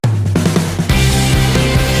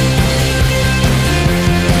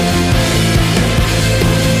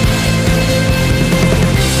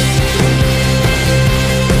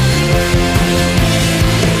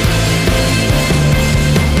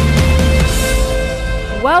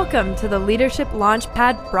Welcome to the Leadership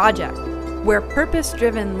Launchpad Project, where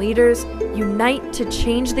purpose-driven leaders unite to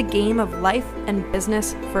change the game of life and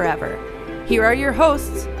business forever. Here are your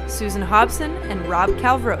hosts, Susan Hobson and Rob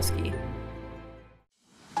Kalwarowski.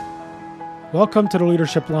 Welcome to the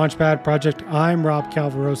Leadership Launchpad Project. I'm Rob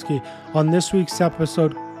Kalwarowski. On this week's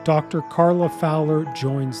episode, Dr. Carla Fowler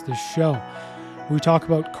joins the show. We talk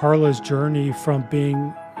about Carla's journey from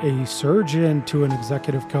being a surgeon to an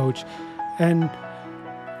executive coach, and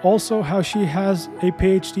also how she has a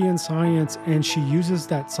PhD in science and she uses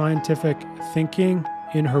that scientific thinking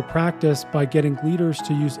in her practice by getting leaders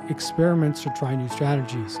to use experiments to try new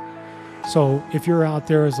strategies. So if you're out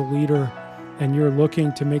there as a leader and you're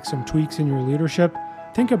looking to make some tweaks in your leadership,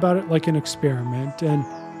 think about it like an experiment and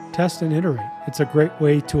test and iterate. It's a great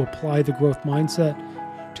way to apply the growth mindset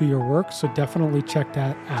to your work, so definitely check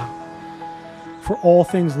that out. For all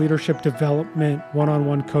things leadership development,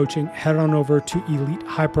 one-on-one coaching, head on over to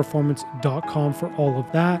elitehighperformance.com for all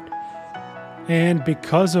of that. And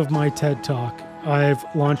because of my TED Talk, I've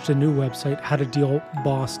launched a new website,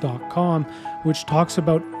 howtodealboss.com, which talks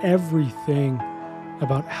about everything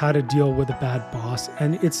about how to deal with a bad boss.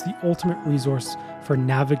 And it's the ultimate resource for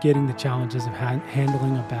navigating the challenges of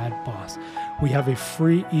handling a bad boss. We have a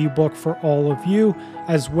free ebook for all of you,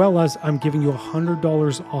 as well as I'm giving you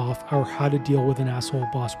 $100 off our How to Deal with an Asshole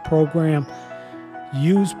Boss program.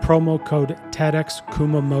 Use promo code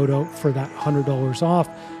TEDxKumamoto for that $100 off.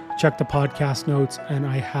 Check the podcast notes and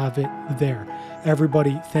I have it there.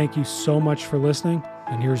 Everybody, thank you so much for listening.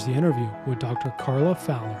 And here's the interview with Dr. Carla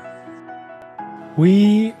Fowler.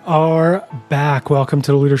 We are back. Welcome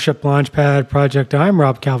to the Leadership Launchpad Project. I'm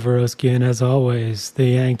Rob Kalwarowski, and as always, the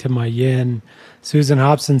yang to my yin, Susan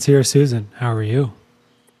Hobson's here. Susan, how are you?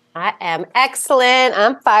 I am excellent.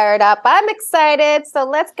 I'm fired up. I'm excited. So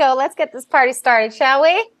let's go. Let's get this party started, shall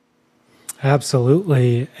we?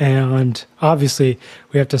 Absolutely. And obviously,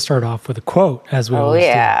 we have to start off with a quote, as we always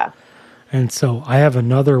do. And so I have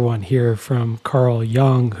another one here from Carl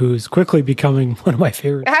Jung, who's quickly becoming one of my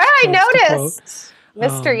favorite. I noticed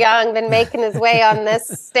Mr. Jung been making his way on this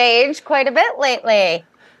stage quite a bit lately.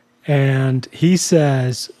 And he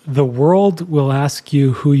says, the world will ask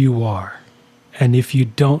you who you are. And if you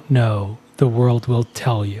don't know, the world will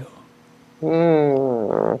tell you.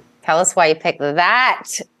 Tell us why you picked that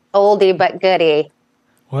oldie but goodie.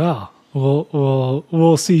 Well,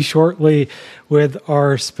 we'll see shortly with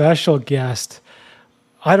our special guest.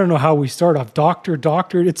 I don't know how we start off. Doctor.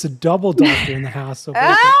 It's a double doctor in the house. So both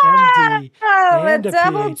an MD and a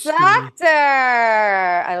double PhD. doctor.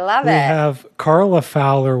 I love it. We have Carla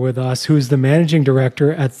Fowler with us, who's the managing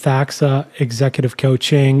director at Thaxa Executive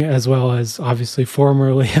Coaching, as well as obviously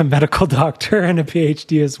formerly a medical doctor and a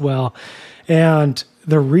PhD as well. And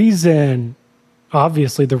the reason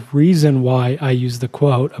why I use the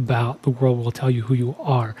quote about the world will tell you who you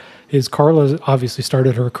are is Carla obviously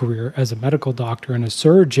started her career as a medical doctor and a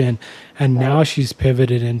surgeon, and now she's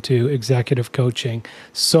pivoted into executive coaching.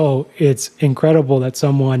 So it's incredible that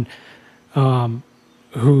someone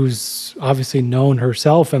who's obviously known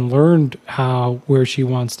herself and learned where she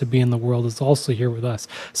wants to be in the world is also here with us.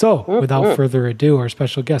 So without further ado, our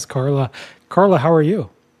special guest, Carla. Carla, how are you?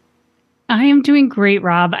 I am doing great,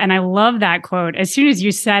 Rob. And I love that quote. As soon as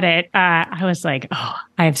you said it, I was like, oh,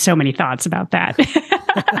 I have so many thoughts about that.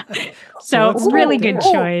 So really good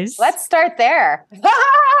choice. Let's start there.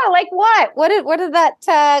 Like what? What did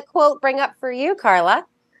that quote bring up for you, Carla?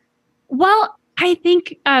 Well, I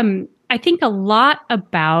think a lot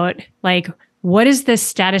about like, what is the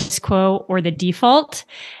status quo or the default?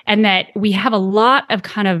 And that we have a lot of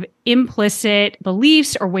kind of implicit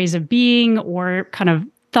beliefs or ways of being or kind of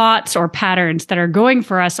thoughts or patterns that are going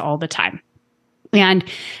for us all the time. And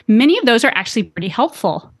many of those are actually pretty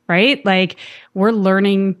helpful, right? Like we're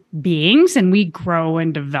learning beings and we grow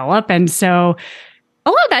and develop. And so a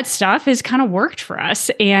lot of that stuff has kind of worked for us.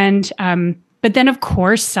 And, but then of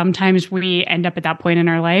course, sometimes we end up at that point in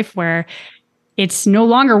our life where it's no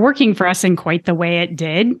longer working for us in quite the way it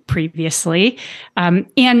did previously.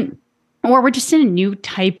 Or we're just in a new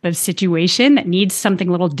type of situation that needs something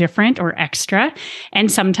a little different or extra.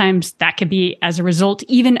 And sometimes that could be as a result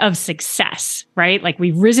even of success, right? Like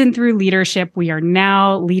we've risen through leadership. We are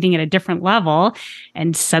now leading at a different level.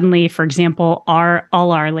 And suddenly, for example,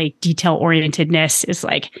 all our like detail orientedness is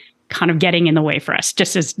like kind of getting in the way for us,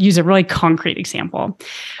 just as use a really concrete example.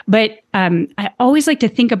 But I always like to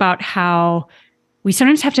think about how we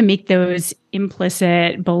sometimes have to make those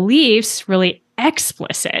implicit beliefs really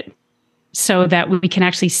explicit, so that we can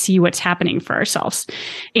actually see what's happening for ourselves.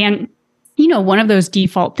 And, one of those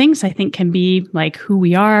default things I think can be like who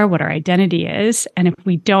we are, what our identity is. And if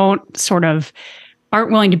we don't sort of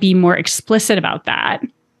aren't willing to be more explicit about that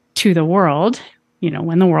to the world,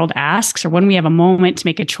 when the world asks or when we have a moment to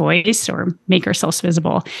make a choice or make ourselves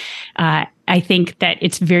visible, I think that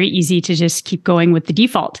it's very easy to just keep going with the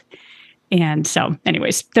default. And so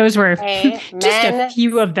anyways, those were just a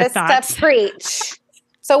few of the thoughts. Preach.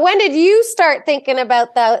 So when did you start thinking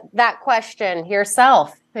about that question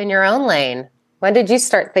yourself in your own lane? When did you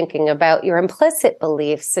start thinking about your implicit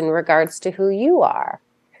beliefs in regards to who you are?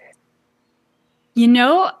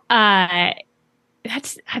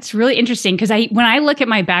 That's really interesting because when I look at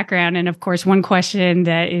my background, and of course, one question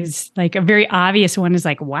that is like a very obvious one is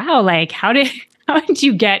like, wow, like how did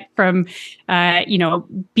you get from,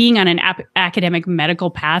 being on an academic medical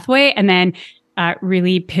pathway and then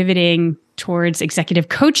really pivoting towards executive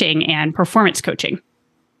coaching and performance coaching?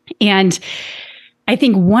 And I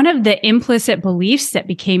think one of the implicit beliefs that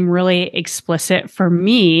became really explicit for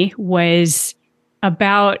me was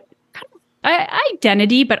about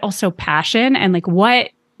identity, but also passion, and like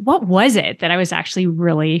what was it that I was actually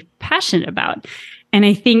really passionate about? And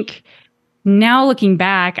I think now looking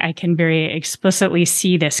back, I can very explicitly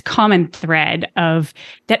see this common thread of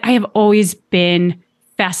that I have always been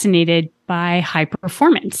fascinated by high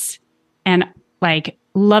performance and like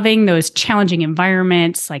loving those challenging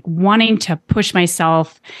environments, like wanting to push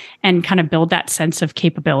myself and kind of build that sense of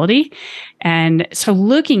capability. And so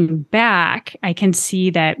looking back, I can see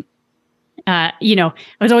that I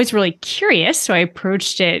was always really curious. So I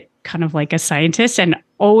approached it kind of like a scientist and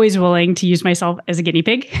always willing to use myself as a guinea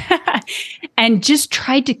pig and just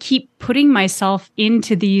tried to keep putting myself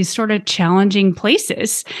into these sort of challenging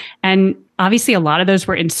places. And obviously a lot of those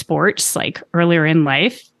were in sports, like earlier in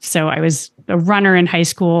life. So I was a runner in high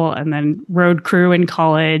school and then road crew in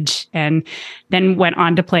college, and then went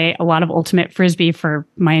on to play a lot of ultimate frisbee for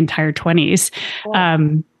my entire 20s.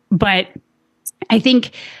 Wow. But I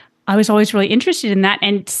think I was always really interested in that.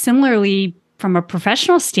 And similarly, from a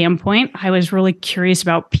professional standpoint, I was really curious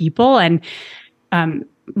about people and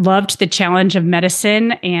loved the challenge of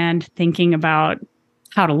medicine and thinking about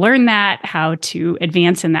how to learn that, how to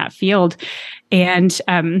advance in that field. And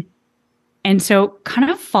so kind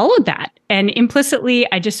of followed that. And implicitly,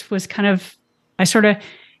 I sort of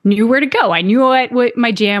knew where to go. I knew what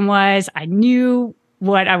my jam was. I knew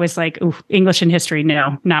what I was like, ooh, English and history,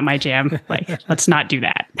 no, not my jam. Like, let's not do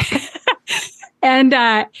that. And,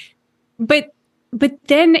 but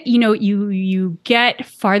then, you get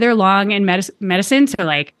farther along in medicine. So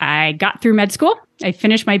like I got through med school, I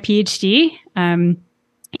finished my PhD,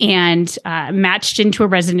 and matched into a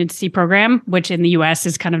residency program, which in the US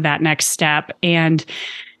is kind of that next step. And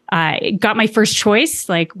got my first choice,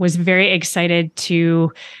 like was very excited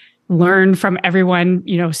to learn from everyone,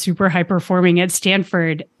 super high performing at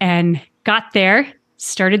Stanford, and got there,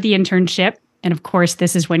 started the internship. And of course,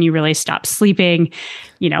 this is when you really stop sleeping,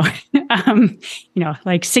 like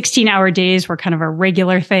 16-hour days were kind of a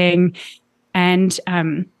regular thing. And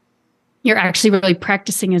you're actually really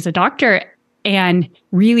practicing as a doctor and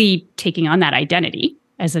really taking on that identity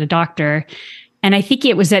as a doctor. And I think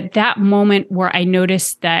it was at that moment where I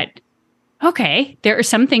noticed that, okay, there are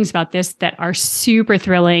some things about this that are super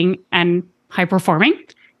thrilling and high performing.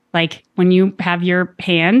 Like when you have your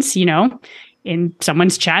hands, in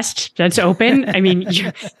someone's chest that's open. I mean,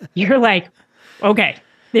 you're like, okay,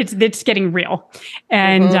 it's getting real.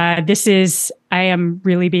 And I am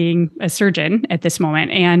really being a surgeon at this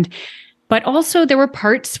moment. But also there were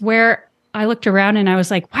parts where I looked around and I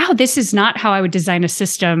was like, wow, this is not how I would design a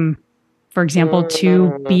system, for example,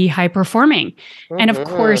 to be high performing. And of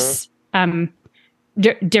course, in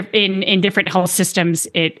different health systems,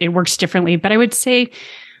 it works differently. But I would say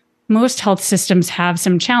most health systems have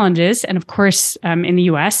some challenges. And of course, in the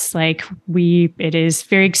US, it is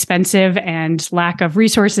very expensive, and lack of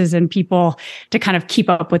resources and people to kind of keep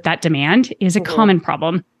up with that demand is a common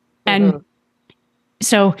problem. And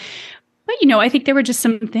so, but I think there were just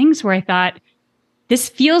some things where I thought, this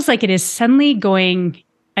feels like it is suddenly going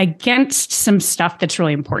against some stuff that's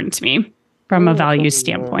really important to me from a values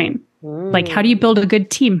standpoint. Like, how do you build a good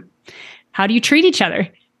team? How do you treat each other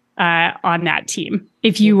on that team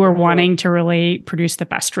if you were wanting to really produce the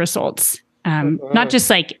best results? Not just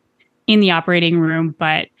like in the operating room,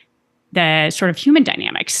 but the sort of human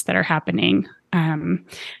dynamics that are happening. And,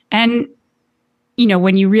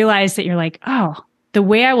 when you realize that you're like, oh, the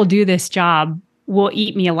way I will do this job will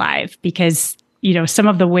eat me alive, because, some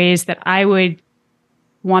of the ways that I would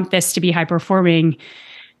want this to be high performing,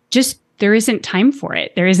 just there isn't time for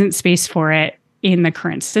it. There isn't space for it in the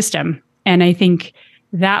current system. And I think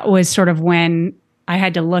that was sort of when I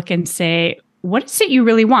had to look and say, what is it you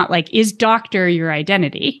really want? Like, is doctor your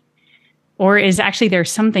identity? Or is actually there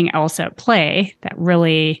something else at play that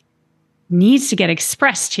really needs to get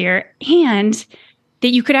expressed here and that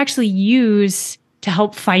you could actually use to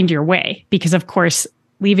help find your way? Because of course,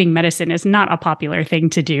 leaving medicine is not a popular thing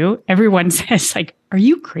to do. Everyone says like, are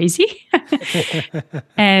you crazy?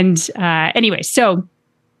 And anyway, so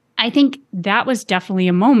I think that was definitely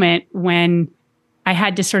a moment when I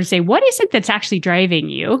had to sort of say, what is it that's actually driving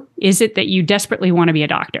you? Is it that you desperately want to be a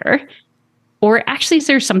doctor? Or actually, is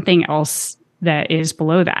there something else that is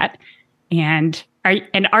below that? And are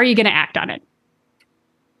you going to act on it?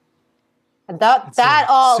 That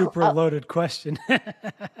all super loaded question.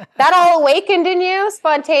 that all awakened in you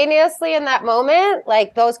spontaneously in that moment,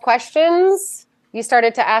 like those questions you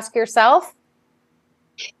started to ask yourself?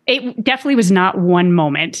 It definitely was not one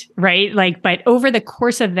moment, right? Like, but over the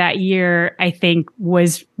course of that year, I think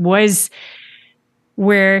was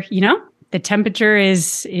where, the temperature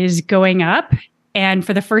is going up. And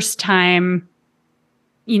for the first time,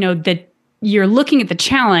 that you're looking at the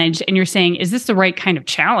challenge and you're saying, is this the right kind of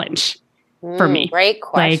challenge for me? Great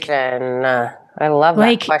question. I love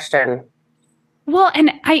that question. Well,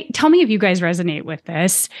 and tell me if you guys resonate with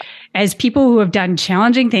this. As people who have done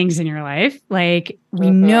challenging things in your life, like we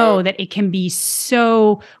know that it can be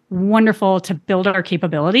so wonderful to build our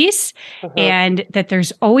capabilities and that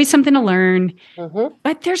there's always something to learn.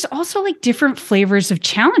 But there's also like different flavors of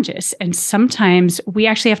challenges. And sometimes we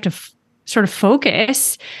actually have to sort of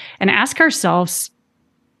focus and ask ourselves,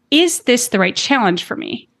 is this the right challenge for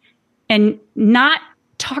me? And not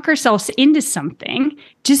talk ourselves into something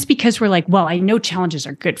just because we're like, well, I know challenges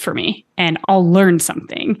are good for me and I'll learn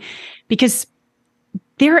something, because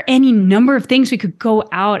there are any number of things we could go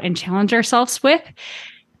out and challenge ourselves with.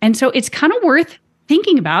 And so it's kind of worth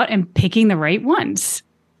thinking about and picking the right ones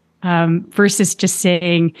versus just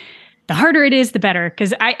saying the harder it is, the better.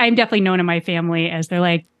 Because I'm definitely known in my family as they're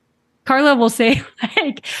like, Carla will say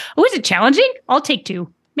like, oh, is it challenging? I'll take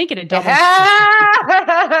 2. Make it a double.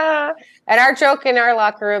 And our joke in our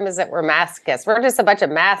locker room is that we're masochists. We're just a bunch of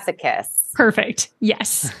masochists. Perfect.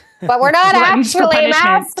 Yes. But we're not actually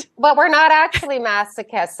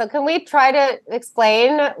masochists. So can we try to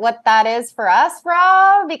explain what that is for us,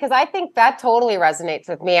 Rob? Because I think that totally resonates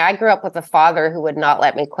with me. I grew up with a father who would not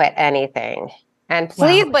let me quit anything. And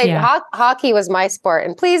please believe hockey was my sport.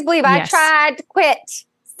 And please believe I tried to quit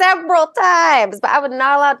several times, but I was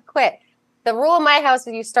not allowed to quit. The rule in my house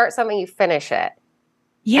is you start something, you finish it.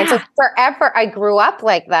 Yeah. And so forever, I grew up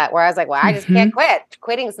like that, where I was like, well, I just can't quit.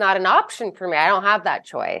 Quitting's not an option for me. I don't have that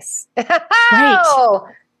choice. Right.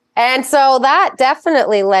 And so that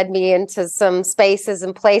definitely led me into some spaces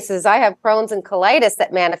and places. I have Crohn's and colitis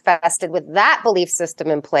that manifested with that belief system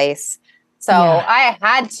in place. So I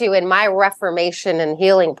had to, in my reformation and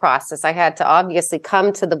healing process, I had to obviously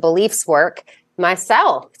come to the beliefs work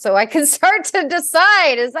myself so I can start to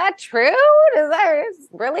decide, is that true? Does that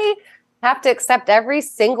really have to accept every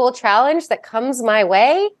single challenge that comes my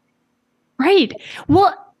way? Right.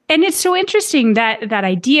 Well, and it's so interesting that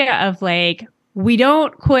idea of like, we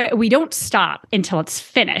don't quit, we don't stop until it's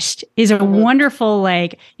finished is a wonderful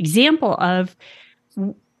like example of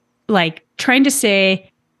like trying to say,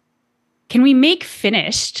 can we make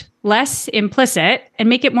finished less implicit and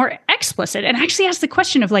make it more explicit, and actually ask the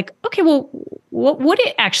question of like, okay, well, what would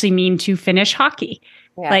it actually mean to finish hockey?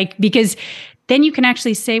 Like, because then you can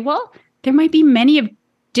actually say, well, there might be many of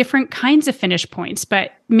different kinds of finish points,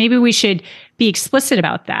 but maybe we should be explicit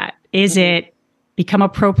about that. Is it become a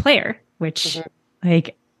pro player, which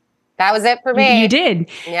like that was it for me. You did.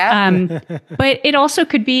 Yeah. But it also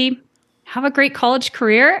could be have a great college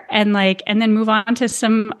career and then move on to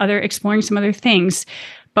exploring some other things.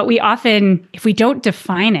 But we often, if we don't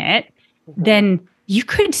define it, then you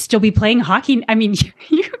could still be playing hockey. I mean,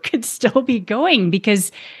 you could still be going,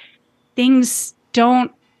 because things don't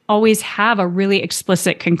always have a really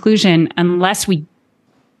explicit conclusion unless we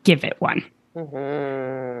give it one.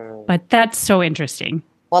 But that's so interesting.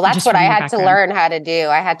 Well, that's what I had to learn how to do.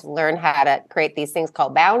 I had to learn how to create these things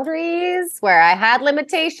called boundaries, where I had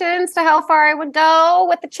limitations to how far I would go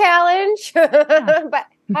with the challenge. But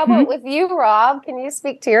how about with you, Rob? Can you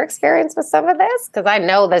speak to your experience with some of this? Because I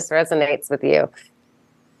know this resonates with you.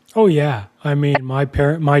 Oh, yeah. I mean, my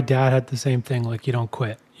dad had the same thing. Like, you don't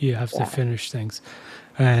quit. You have to finish things.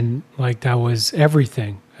 And like, that was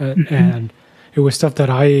everything. And it was stuff that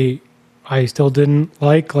I still didn't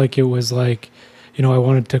like. Like, it was like, I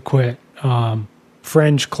wanted to quit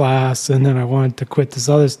French class, and then I wanted to quit this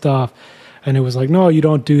other stuff. And it was like, no, you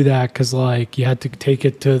don't do that, because like you had to take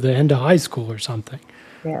it to the end of high school or something.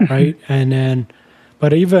 Yeah. Right. And then,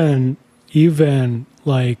 but even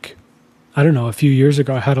like I don't know, a few years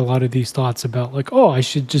ago, I had a lot of these thoughts about like, oh, I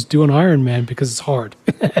should just do an Ironman because it's hard.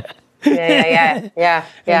 Yeah.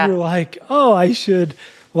 And you're like, oh, I should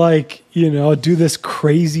like, do this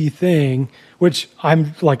crazy thing, which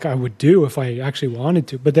I'm like, I would do if I actually wanted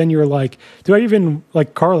to. But then you're like, do I even,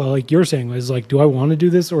 like Carla, like you're saying, is like, do I want to do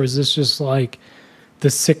this? Or is this just like the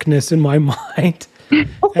sickness in my mind?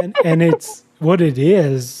 and it's what it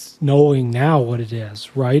is, knowing now what it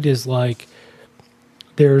is, right? Is like,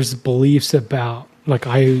 there's beliefs about, like,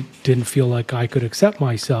 I didn't feel like I could accept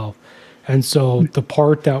myself. And so the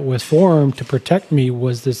part that was formed to protect me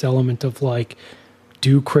was this element of like,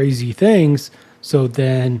 do crazy things. So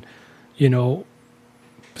then,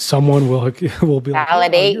 someone will be like,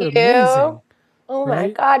 validate oh, you. Amazing. Oh my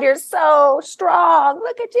right? God, you're so strong.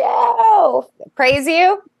 Look at you. Praise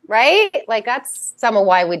you, right? Like that's some of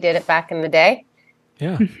why we did it back in the day.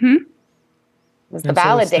 Yeah. Was the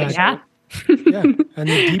validation. Yeah. Yeah. And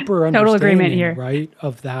the deeper understanding, Total agreement here. right,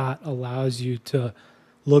 of that allows you to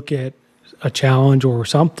look at a challenge or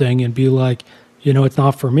something and be like, it's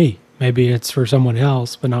not for me. Maybe it's for someone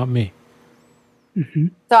else, but not me.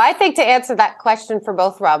 So I think to answer that question for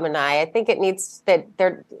both Rob and I think it needs that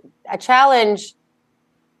a challenge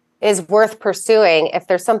is worth pursuing if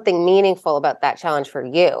there's something meaningful about that challenge for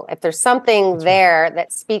you. If there's something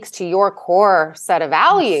that speaks to your core set of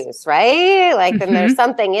values, right? Like then there's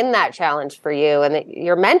something in that challenge for you and that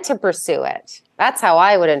you're meant to pursue it. That's how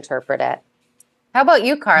I would interpret it. How about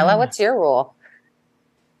you, Carla? What's your rule?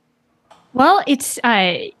 Well, it's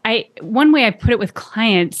one way I put it with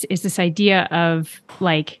clients is this idea of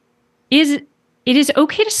like, it is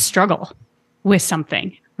okay to struggle with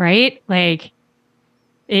something, right? Like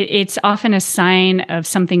it's often a sign of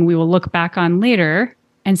something we will look back on later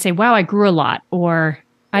and say, wow, I grew a lot, or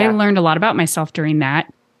I learned a lot about myself during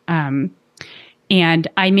that. And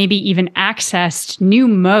I maybe even accessed new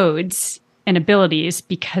modes and abilities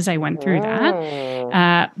because I went through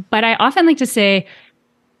that. But I often like to say,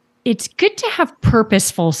 it's good to have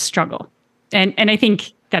purposeful struggle. And I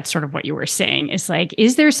think that's sort of what you were saying is like,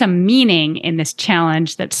 is there some meaning in this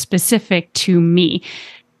challenge that's specific to me?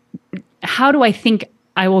 How do I think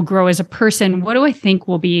I will grow as a person? What do I think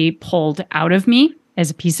will be pulled out of me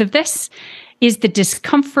as a piece of this? Is the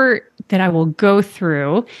discomfort that I will go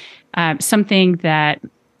through something that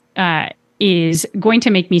is going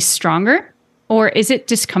to make me stronger? Or is it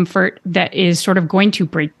discomfort that is sort of going to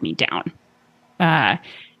break me down?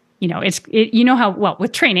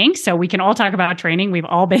 With training, so we can all talk about training. We've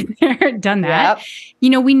all been there, done that.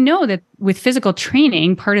 Yep. We know that with physical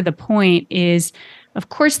training, part of the point is, of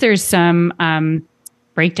course, there's some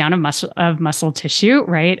breakdown of muscle tissue,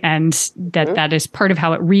 right? And that is part of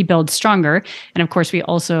how it rebuilds stronger. And of course, we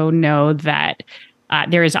also know that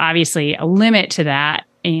there is obviously a limit to that,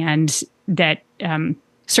 and that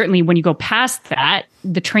certainly when you go past that,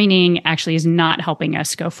 the training actually is not helping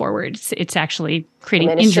us go forward. It's actually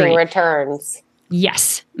creating injury returns.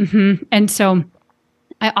 Yes. Mm-hmm. And so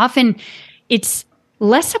it's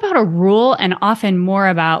less about a rule and often more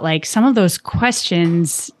about like some of those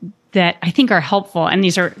questions that I think are helpful. And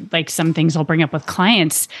these are like some things I'll bring up with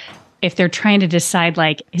clients if they're trying to decide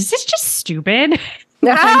like, is this just stupid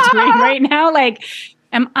what I'm doing right now? Like,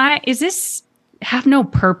 is this have no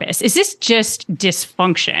purpose? Is this just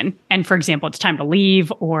dysfunction? And for example, it's time to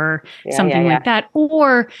leave or something like that.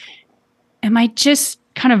 Or am I just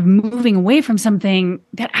kind of moving away from something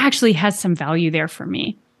that actually has some value there for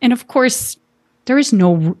me? And of course, there's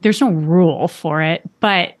no rule for it,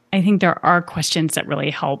 but I think there are questions that really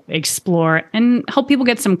help explore and help people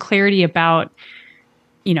get some clarity about,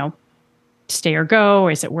 stay or go,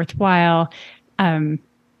 or is it worthwhile? And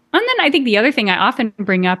then I think the other thing I often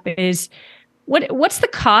bring up is, what's the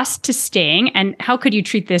cost to staying, and how could you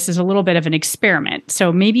treat this as a little bit of an experiment?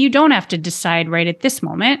 So maybe you don't have to decide right at this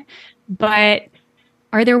moment, but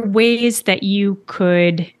are there ways that you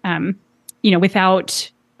could,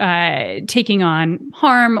 without taking on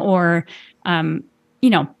harm or,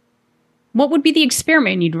 what would be the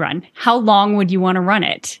experiment you'd run? How long would you want to run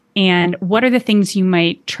it? And what are the things you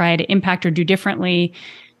might try to impact or do differently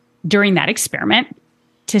during that experiment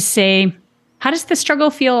to say, how does the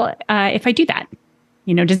struggle feel if I do that?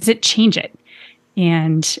 Does it change it?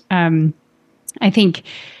 And I think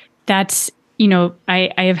that's,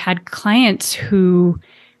 I have had clients who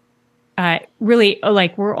really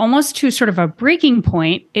were almost to sort of a breaking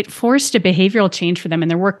point. It forced a behavioral change for them in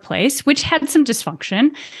their workplace, which had some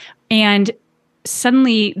dysfunction. And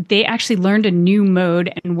suddenly they actually learned a new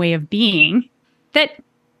mode and way of being that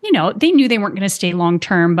they knew they weren't going to stay long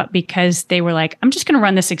term, but because they were like, I'm just going to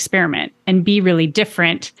run this experiment and be really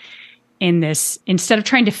different in this, instead of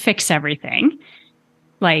trying to fix everything,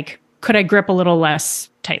 like could I grip a little less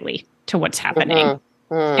tightly to what's happening?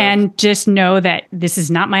 Mm-hmm. Mm. And just know that this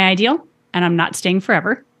is not my ideal and I'm not staying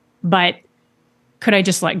forever, but could I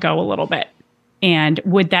just let go a little bit? And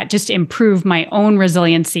would that just improve my own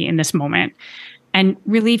resiliency in this moment and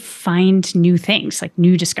really find new things, like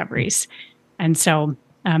new discoveries? And so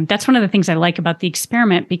that's one of the things I like about the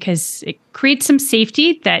experiment, because it creates some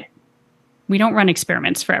safety that we don't run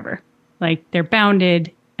experiments forever. Like, they're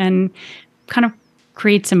bounded, and kind of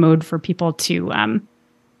creates a mode for people to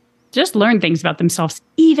just learn things about themselves,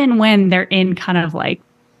 even when they're in kind of like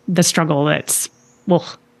the struggle that's, well,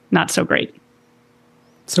 not so great.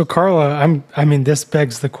 So Carla, this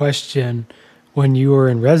begs the question, when you were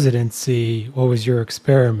in residency, what was your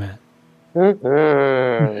experiment? Mm-hmm.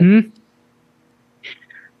 Mm-hmm.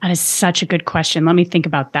 That is such a good question. Let me think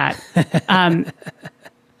about that.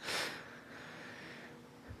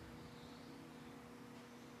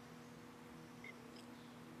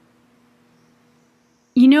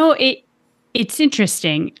 It's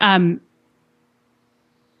interesting. I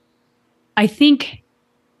think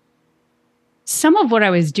some of what I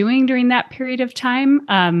was doing during that period of time,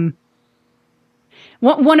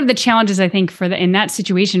 one of the challenges I think in that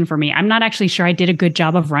situation for me, I'm not actually sure I did a good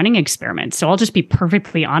job of running experiments. So I'll just be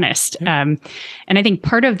perfectly honest. And I think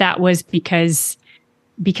part of that was because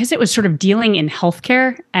it was sort of dealing in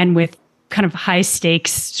healthcare and with kind of high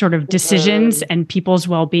stakes sort of decisions and people's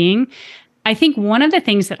well-being. I think one of the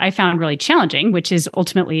things that I found really challenging, which is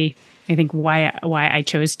ultimately, I think, why I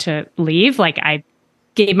chose to leave. Like, I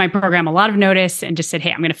gave my program a lot of notice and just said,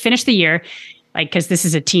 hey, I'm going to finish the year, like, because this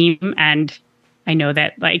is a team. And I know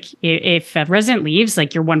that, like, if a resident leaves,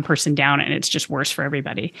 like, you're one person down and it's just worse for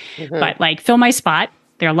everybody. Mm-hmm. But, like, fill my spot.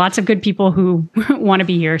 There are lots of good people who want to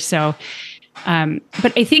be here. So,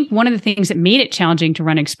 but I think one of the things that made it challenging to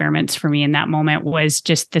run experiments for me in that moment was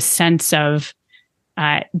just the sense of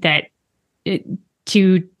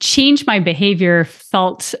to change my behavior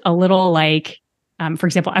felt a little like, for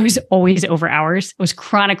example, I was always over hours. I was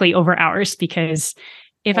chronically over hours, because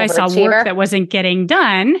if I saw work that wasn't getting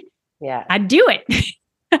done, I'd do it.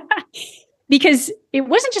 Because it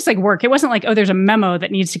wasn't just like work. It wasn't like, oh, there's a memo that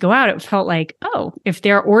needs to go out. It felt like, oh, if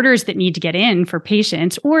there are orders that need to get in for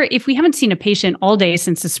patients, or if we haven't seen a patient all day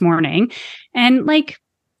since this morning, and like,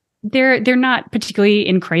 they're not particularly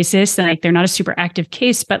in crisis, and like, they're not a super active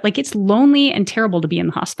case, but like, it's lonely and terrible to be in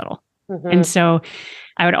the hospital. Mm-hmm. And so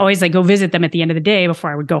I would always like go visit them at the end of the day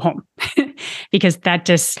before I would go home, because that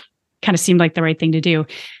just kind of seemed like the right thing to do.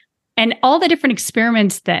 And all the different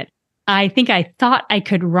experiments that I think I thought I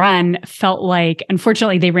could run felt like,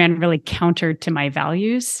 unfortunately, they ran really counter to my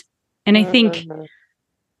values. And I think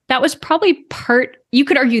that was probably you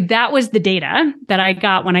could argue that was the data that I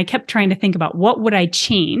got when I kept trying to think about what would I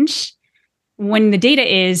change, when the data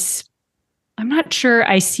is, I'm not sure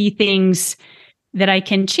I see things that I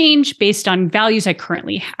can change based on values I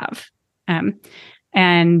currently have.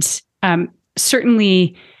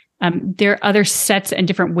 Certainly there are other sets and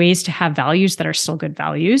different ways to have values that are still good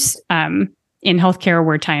values in healthcare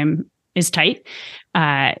where time is tight.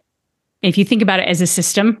 If you think about it as a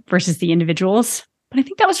system versus the individuals. But I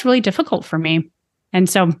think that was really difficult for me. And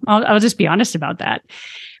so I'll just be honest about that.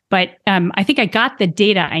 But I think I got the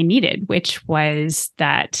data I needed, which was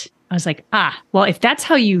that I was like, well, if that's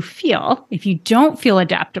how you feel, if you don't feel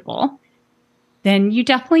adaptable, then you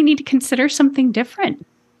definitely need to consider something different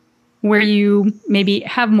where you maybe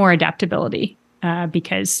have more adaptability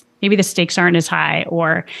because maybe the stakes aren't as high,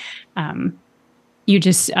 or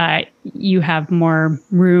you have more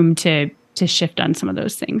room to shift on some of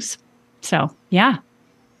those things. So, yeah.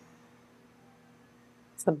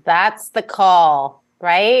 So that's the call,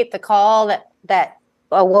 right? The call that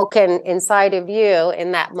awoken inside of you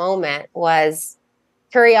in that moment was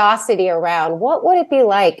curiosity around what would it be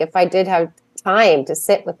like if I did have time to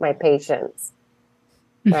sit with my patients,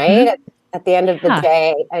 right? At the end of the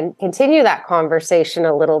day, and continue that conversation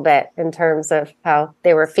a little bit in terms of how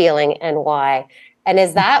they were feeling and why. And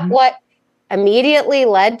is that what immediately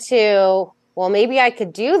led to, well, maybe I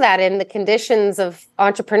could do that in the conditions of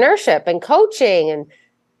entrepreneurship and coaching? And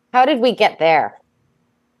how did we get there?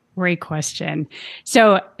 Great question.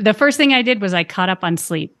 So the first thing I did was I caught up on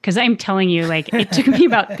sleep, because I'm telling you, like, it took me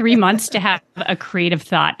about 3 months to have a creative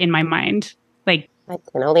thought in my mind. Like, I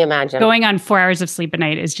can only imagine. Going on 4 hours of sleep a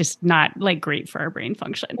night is just not like great for our brain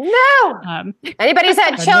function. No. Anybody who's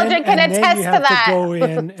had children can attest to that. To go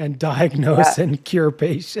in and diagnose and cure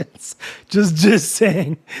patients. Just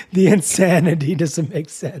saying, the insanity doesn't make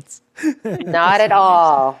sense. Not at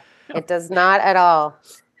all. It does not at all.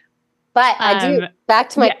 But I do, back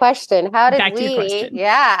to my question, how did we,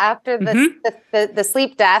 after the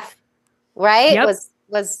sleep death, right?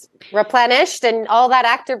 was replenished and all that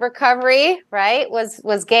active recovery, right,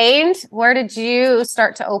 was gained, where did you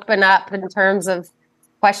start to open up in terms of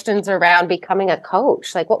questions around becoming a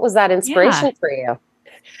coach? Like, what was that inspiration for you?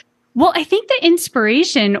 Well, I think the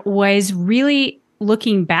inspiration was really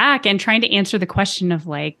looking back and trying to answer the question of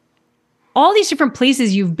like all these different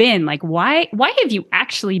places you've been, like why have you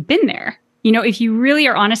actually been there? You know, if you really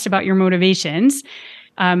are honest about your motivations,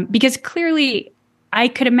 because clearly I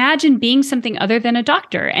could imagine being something other than a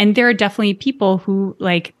doctor. And there are definitely people who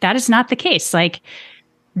like, that is not the case. Like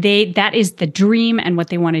that is the dream and what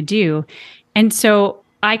they want to do. And so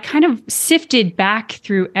I kind of sifted back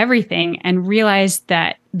through everything and realized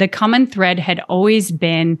that the common thread had always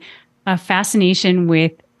been a fascination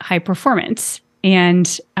with high performance.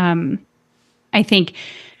 And I think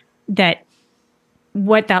that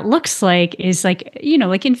what that looks like is like, you know,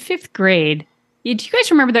 like in 5th grade, do you guys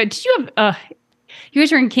remember that? Did you have, you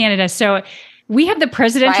guys are in Canada, so we have the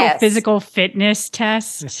presidential physical fitness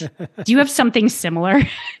test. Do you have something similar?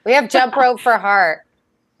 We have jump rope for heart.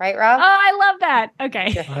 Right, Rob? Oh, I love that.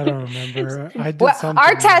 Okay. I don't remember. I did something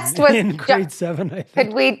our test was in grade 7, I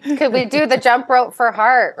think. Could we do the jump rope for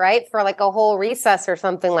heart, right? For like a whole recess or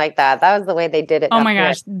something like that. That was the way they did it. Oh my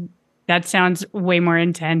gosh. That sounds way more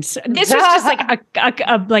intense. This was just like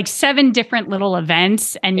a like 7 different little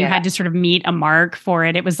events, and you had to sort of meet a mark for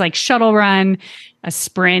it. It was like shuttle run, a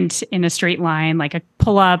sprint in a straight line, like a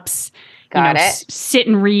pull-ups, sit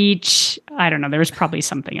and reach. I don't know. There was probably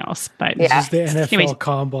something else, but this is the NFL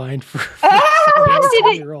combine for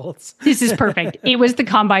 10-year-olds. This is perfect. It was the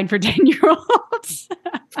combine for 10-year-olds.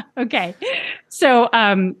 Okay. So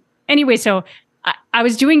anyway, so I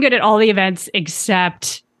was doing good at all the events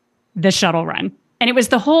except the shuttle run. And it was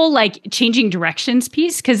the whole like changing directions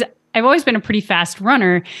piece, because I've always been a pretty fast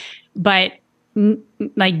runner, but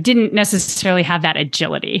like didn't necessarily have that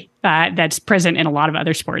agility that's present in a lot of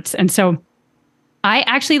other sports. And so I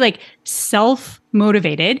actually like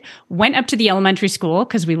self-motivated, went up to the elementary school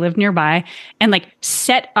because we lived nearby, and like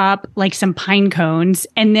set up like some pine cones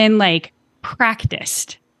and then like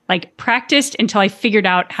practiced until I figured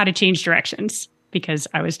out how to change directions, because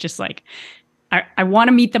I was just like, I want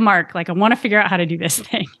to meet the mark. Like I want to figure out how to do this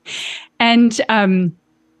thing. And,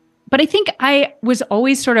 but I think I was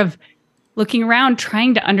always sort of looking around,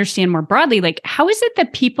 trying to understand more broadly, like, how is it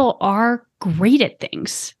that people are great at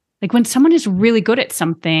things? Like when someone is really good at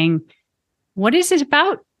something, what is it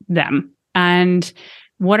about them? And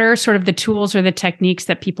what are sort of the tools or the techniques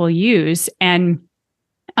that people use? And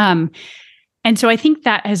so I think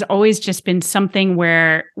that has always just been something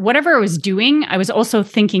where whatever I was doing, I was also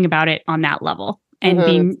thinking about it on that level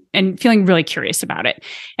and feeling really curious about it.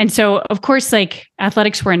 And so, of course, like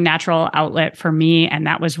athletics were a natural outlet for me, and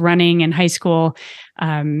that was running in high school.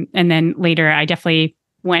 And then later, I definitely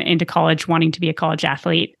went into college wanting to be a college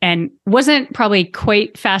athlete, and wasn't probably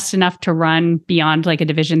quite fast enough to run beyond like a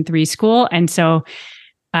Division III school. And so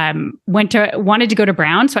wanted to go to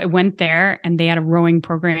Brown. So I went there, and they had a rowing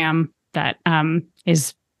program that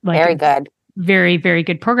is like very good, very, very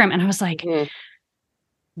good program. And I was like,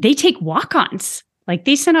 they take walk-ons. Like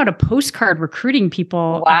they sent out a postcard recruiting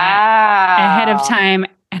people ahead of time.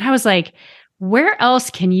 And I was like, where else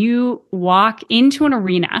can you walk into an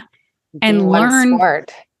arena and learn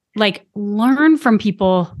from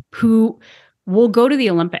people who will go to the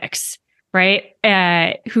Olympics, right?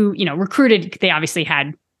 Who, you know, recruited, they obviously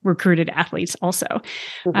had recruited athletes also.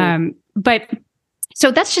 But so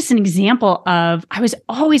that's just an example of, I was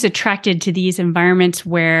always attracted to these environments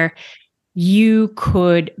where you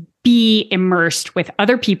could be immersed with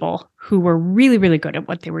other people who were really, really good at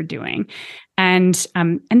what they were doing. And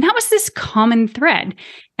that was this common thread.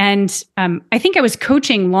 And I think I was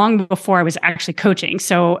coaching long before I was actually coaching.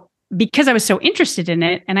 So because I was so interested in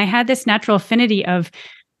it, and I had this natural affinity of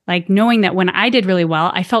like knowing that when I did really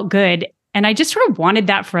well, I felt good. And I just sort of wanted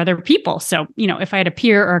that for other people. So, you know, if I had a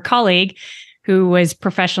peer or a colleague who was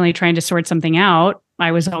professionally trying to sort something out,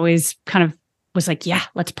 I was always kind of was like, yeah,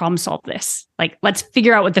 let's problem solve this. Like, let's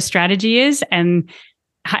figure out what the strategy is and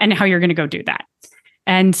how you're going to go do that.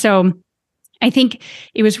 And so I think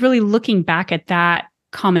it was really looking back at that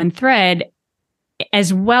common thread,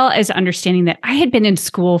 as well as understanding that I had been in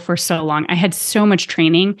school for so long. I had so much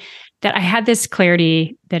training that I had this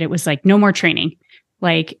clarity that it was like, no more training.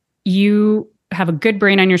 Like you have a good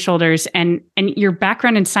brain on your shoulders, and your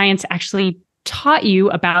background in science actually taught you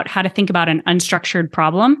about how to think about an unstructured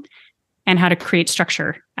problem and how to create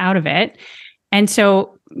structure out of it. And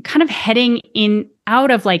so kind of heading in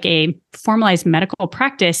out of like a formalized medical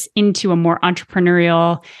practice into a more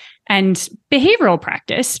entrepreneurial and behavioral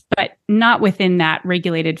practice, but not within that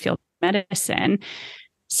regulated field of medicine,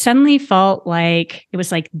 suddenly felt like it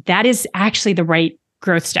was like, that is actually the right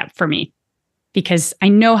growth step for me, because I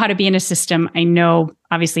know how to be in a system. I know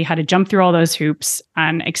obviously how to jump through all those hoops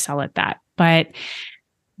and excel at that. But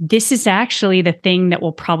this is actually the thing that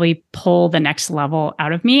will probably pull the next level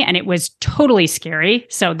out of me. And it was totally scary.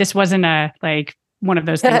 So this wasn't one of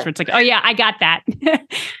those things where it's like, oh yeah, I got that.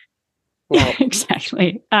 No.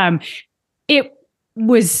 Exactly. It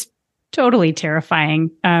was totally terrifying.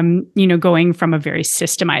 Going from a very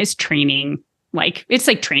systemized training, like it's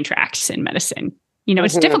like train tracks in medicine.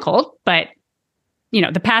 It's difficult, but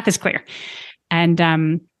the path is clear.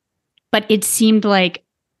 And but it seemed like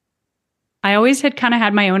I always had kind of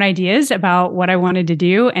had my own ideas about what I wanted to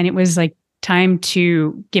do. And it was like time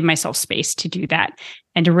to give myself space to do that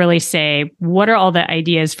and to really say, what are all the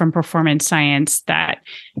ideas from performance science that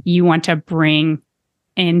you want to bring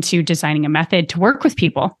into designing a method to work with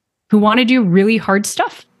people who want to do really hard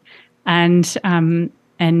stuff? And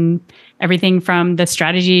everything from the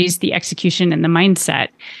strategies, the execution, and the mindset.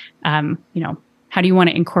 How do you want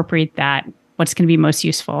to incorporate that? What's going to be most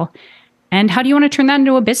useful? And how do you want to turn that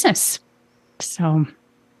into a business? So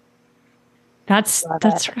that's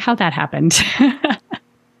how that happened.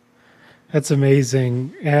 That's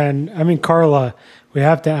amazing. And I mean, Carla, we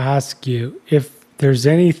have to ask you if there's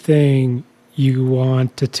anything you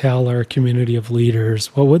want to tell our community of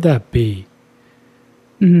leaders, what would that be?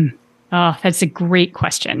 Mm-hmm. Oh, that's a great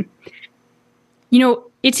question.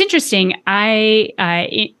 It's interesting.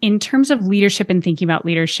 In terms of leadership and thinking about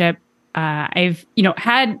leadership, I've,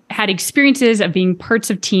 had experiences of being parts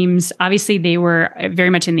of teams. Obviously, they were very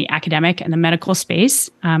much in the academic and the medical space.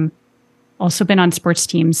 Also been on sports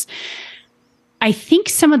teams. I think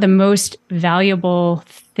some of the most valuable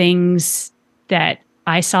things that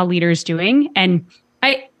I saw leaders doing, and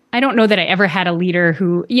I don't know that I ever had a leader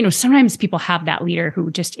who, sometimes people have that leader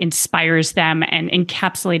who just inspires them and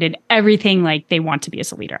encapsulated everything like they want to be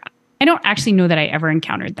as a leader. I don't actually know that I ever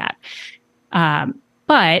encountered that.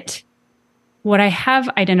 But what I have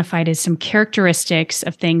identified is some characteristics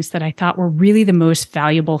of things that I thought were really the most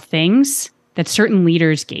valuable things that certain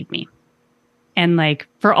leaders gave me. And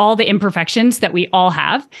for all the imperfections that we all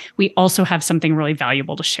have, we also have something really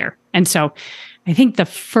valuable to share. And so I think the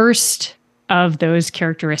first of those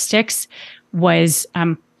characteristics was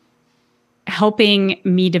helping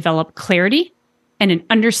me develop clarity and an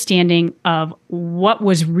understanding of what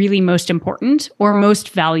was really most important or most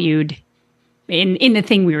valued in the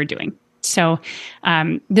thing we were doing. So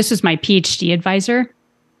this was my PhD advisor.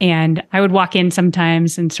 And I would walk in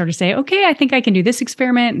sometimes and sort of say, okay, I think I can do this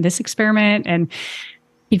experiment and this experiment. And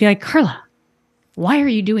he'd be like, Carla, why are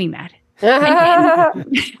you doing that?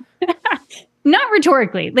 Not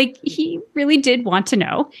rhetorically, he really did want to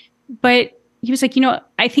know, but he was like,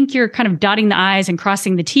 I think you're kind of dotting the I's and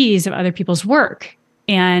crossing the T's of other people's work.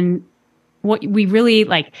 And what you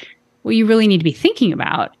really need to be thinking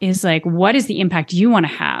about is what is the impact you want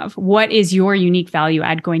to have? What is your unique value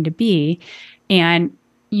add going to be? And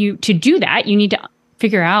to do that, you need to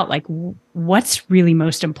figure out what's really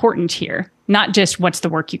most important here, not just what's the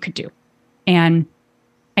work you could do. And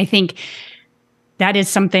I think that is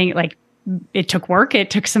something it took work.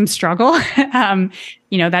 It took some struggle.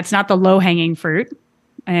 That's not the low hanging fruit.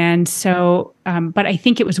 And so, but I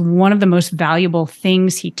think it was one of the most valuable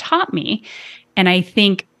things he taught me. And I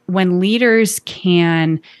think when leaders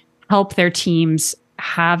can help their teams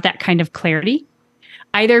have that kind of clarity,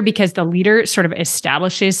 either because the leader sort of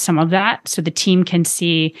establishes some of that so the team can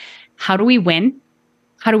see, how do we win?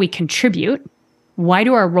 How do we contribute? Why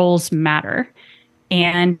do our roles matter?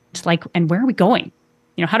 And where are we going?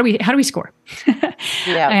 How do we score?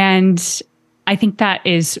 Yeah. And I think that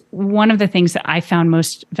is one of the things that I found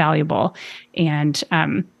most valuable. And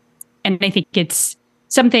I think it's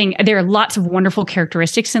something, there are lots of wonderful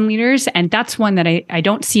characteristics in leaders. And that's one that I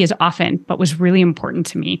don't see as often, but was really important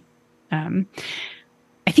to me.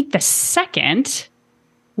 I think the second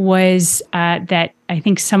was that I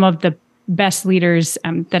think some of the best leaders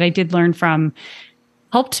that I did learn from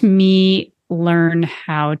helped me learn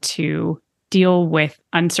how to deal with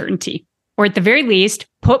uncertainty, or at the very least,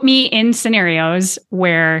 put me in scenarios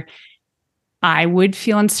where I would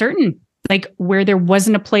feel uncertain, where there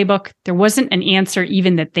wasn't a playbook, there wasn't an answer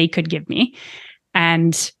even that they could give me.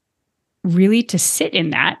 And really to sit in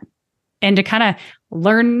that and to kind of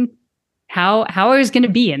learn how I was going to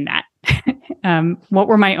be in that. What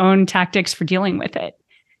were my own tactics for dealing with it?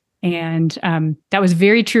 And that was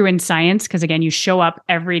very true in science, because again, you show up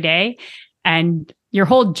every day and your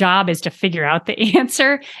whole job is to figure out the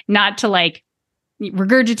answer, not to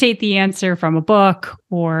regurgitate the answer from a book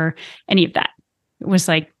or any of that. It was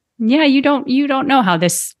yeah, you don't know how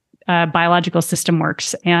this a biological system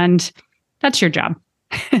works. And that's your job,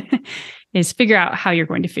 is figure out how you're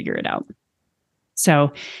going to figure it out.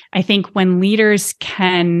 So I think when leaders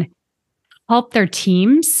can help their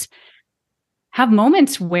teams have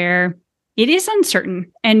moments where it is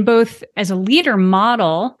uncertain, and both as a leader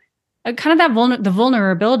model kind of that the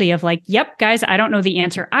vulnerability of like, yep, guys, I don't know the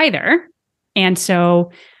answer either. And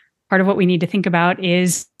so part of what we need to think about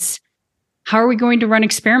is, how are we going to run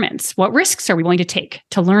experiments? What risks are we willing to take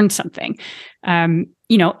to learn something? And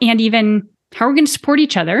even how are we going to support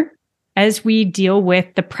each other as we deal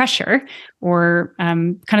with the pressure or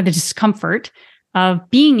kind of the discomfort of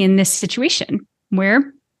being in this situation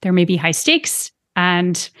where there may be high stakes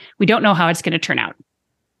and we don't know how it's going to turn out.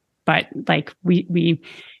 But like we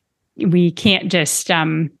can't just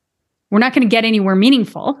we're not going to get anywhere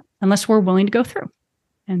meaningful unless we're willing to go through.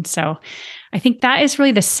 And so I think that is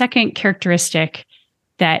really the second characteristic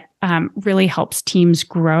that really helps teams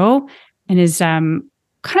grow and is kind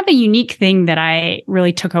of a unique thing that I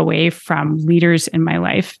really took away from leaders in my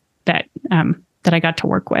life that I got to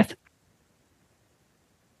work with.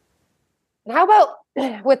 How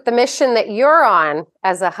about with the mission that you're on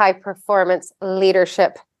as a high performance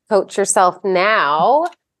leadership coach yourself now?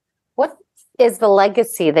 What is the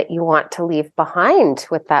legacy that you want to leave behind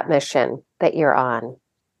with that mission that you're on?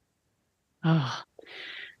 Oh,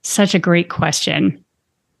 such a great question.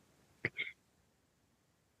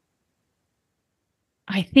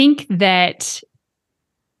 I think that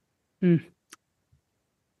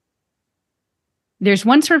there's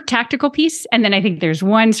one sort of tactical piece, and then I think there's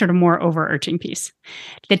one sort of more overarching piece.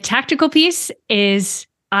 The tactical piece is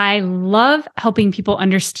I love helping people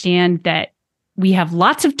understand that we have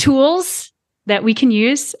lots of tools that we can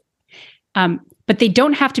use, but they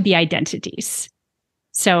don't have to be identities.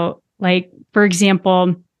 So, like, for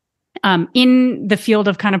example, in the field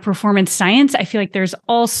of kind of performance science, I feel like there's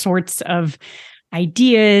all sorts of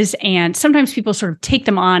ideas, and sometimes people sort of take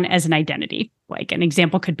them on as an identity. Like an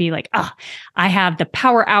example could be like, I have the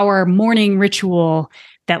power hour morning ritual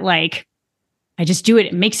that like, I just do it.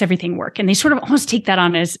 It makes everything work. And they sort of almost take that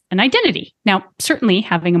on as an identity. Now, certainly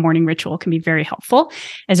having a morning ritual can be very helpful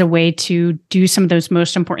as a way to do some of those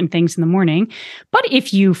most important things in the morning. But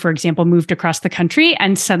if you, for example, moved across the country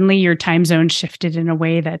and suddenly your time zone shifted in a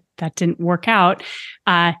way that didn't work out,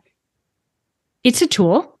 it's a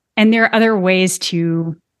tool. And there are other ways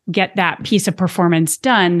to get that piece of performance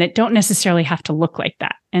done that don't necessarily have to look like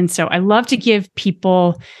that. And so I love to give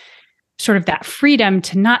people sort of that freedom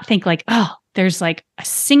to not think like, there's like a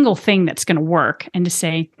single thing that's going to work, and to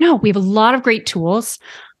say, no, we have a lot of great tools,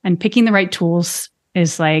 and picking the right tools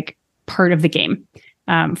is like part of the game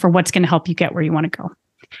for what's going to help you get where you want to go.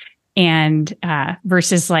 And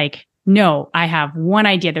versus like, no, I have one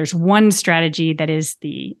idea. There's one strategy that is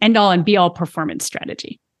the end all and be all performance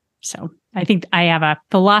strategy. So I think I have a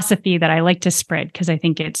philosophy that I like to spread because I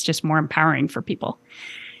think it's just more empowering for people.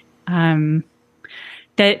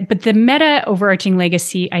 But the meta overarching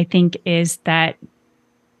legacy, I think, is that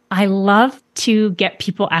I love to get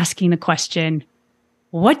people asking the question,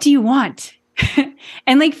 what do you want?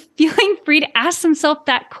 And like feeling free to ask themselves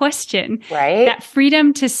that question. Right. That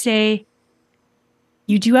freedom to say,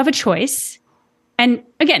 you do have a choice. And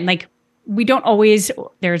again, like we don't always,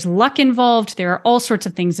 there's luck involved. There are all sorts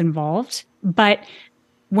of things involved. But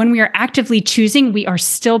when we are actively choosing, we are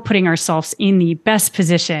still putting ourselves in the best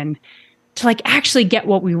position to like actually get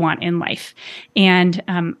what we want in life. And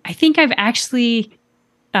I think I've actually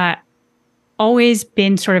always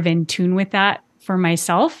been sort of in tune with that for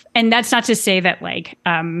myself. And that's not to say that like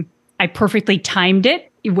I perfectly timed it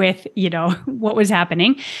with, what was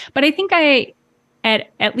happening. But I think I,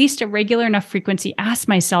 at least a regular enough frequency, ask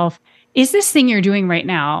myself, is this thing you're doing right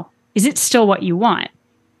now, is it still what you want?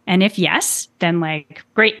 And if yes, then like,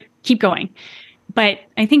 great, keep going. But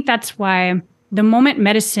I think that's why the moment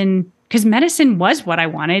because medicine was what I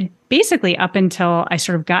wanted basically up until I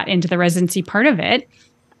sort of got into the residency part of it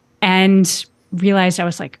and realized I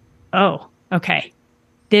was like, oh, okay,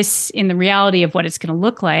 this in the reality of what it's going to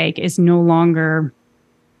look like is no longer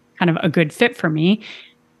kind of a good fit for me.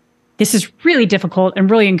 This is really difficult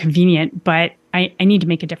and really inconvenient, but I need to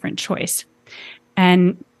make a different choice.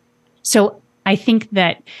 And so I think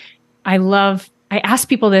that I ask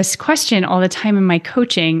people this question all the time in my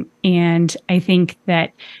coaching. And I think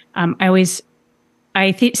that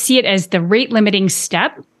I see it as the rate limiting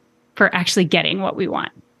step for actually getting what we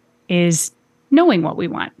want is knowing what we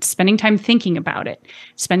want, spending time thinking about it,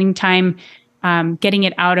 spending time getting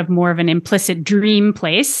it out of more of an implicit dream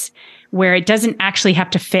place where it doesn't actually have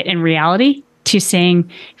to fit in reality, to saying,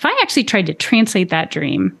 if I actually tried to translate that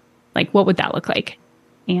dream, like what would that look like?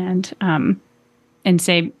 And and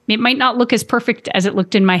say, it might not look as perfect as it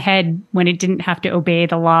looked in my head when it didn't have to obey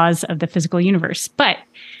the laws of the physical universe, but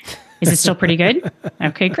is it still pretty good?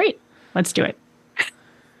 Okay, great. Let's do it.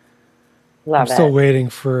 Love I'm still waiting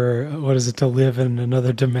for, what is it, to live in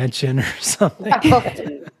another dimension or something.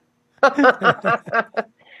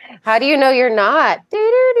 How do you know you're not?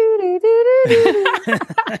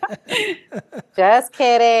 Just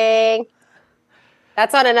kidding.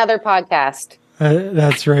 That's on another podcast.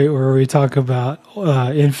 That's right, where we talk about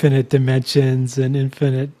infinite dimensions and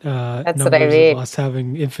infinite That's numbers what I mean. of us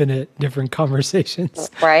having infinite different conversations.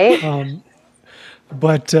 Right?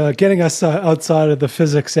 But getting us outside of the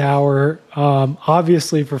physics hour,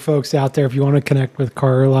 obviously for folks out there, if you want to connect with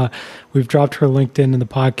Carla, we've dropped her LinkedIn in the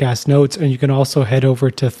podcast notes, and you can also head over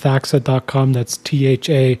to thaxa.com. That's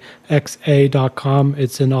THAXA.com.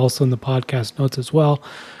 It's also in the podcast notes as well.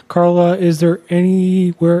 Carla, is there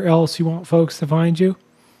anywhere else you want folks to find you?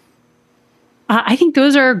 I think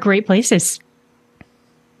those are great places.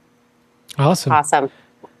 Awesome.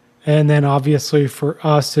 And then obviously for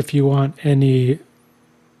us, if you want any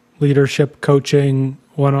leadership coaching,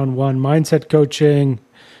 one-on-one mindset coaching,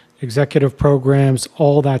 executive programs,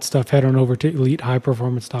 all that stuff, head on over to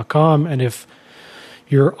elitehighperformance.com. And if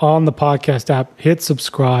you're on the podcast app, hit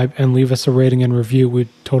subscribe and leave us a rating and review. We'd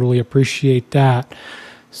totally appreciate that.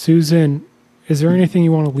 Susan, is there anything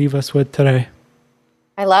you want to leave us with today?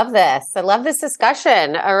 I love this. I love this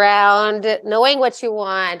discussion around knowing what you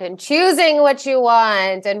want and choosing what you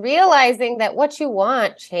want and realizing that what you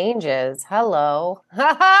want changes. Hello.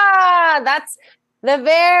 That's the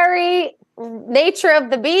very nature of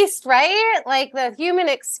the beast, right? Like the human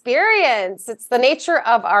experience. It's the nature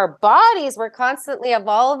of our bodies. We're constantly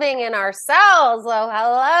evolving in ourselves. Oh,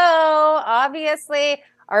 hello. Obviously,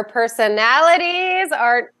 our personalities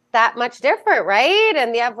aren't that much different, right?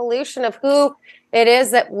 And the evolution of who it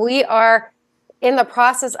is that we are in the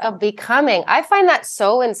process of becoming. I find that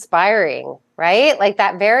so inspiring, right? Like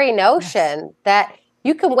that very notion that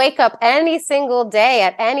you can wake up any single day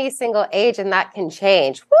at any single age and that can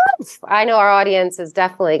change. Woo! I know our audience is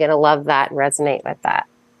definitely going to love that and resonate with that.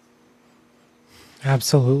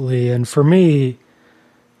 Absolutely. And for me,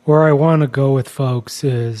 where I want to go with folks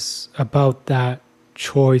is about that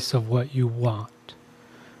choice of what you want.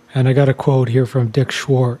 And I got a quote here from Dick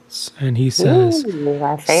Schwartz, and he says,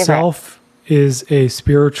 self is a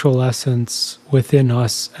spiritual essence within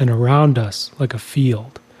us and around us like a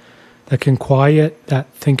field that can quiet that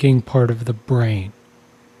thinking part of the brain.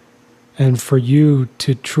 And for you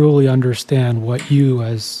to truly understand what you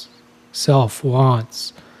as self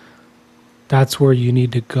wants, that's where you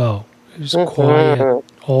need to go. Just quiet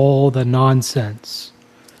all the nonsense.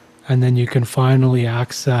 And then you can finally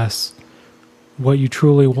access what you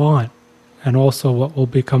truly want. And also what will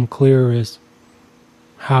become clear is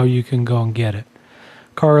how you can go and get it.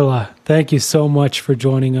 Carla, thank you so much for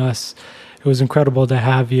joining us. It was incredible to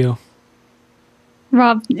have you.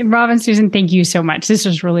 Rob and Susan, thank you so much. This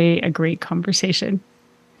was really a great conversation.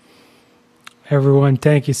 Everyone,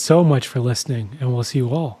 thank you so much for listening, and we'll see you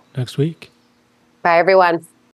all next week. Bye, everyone.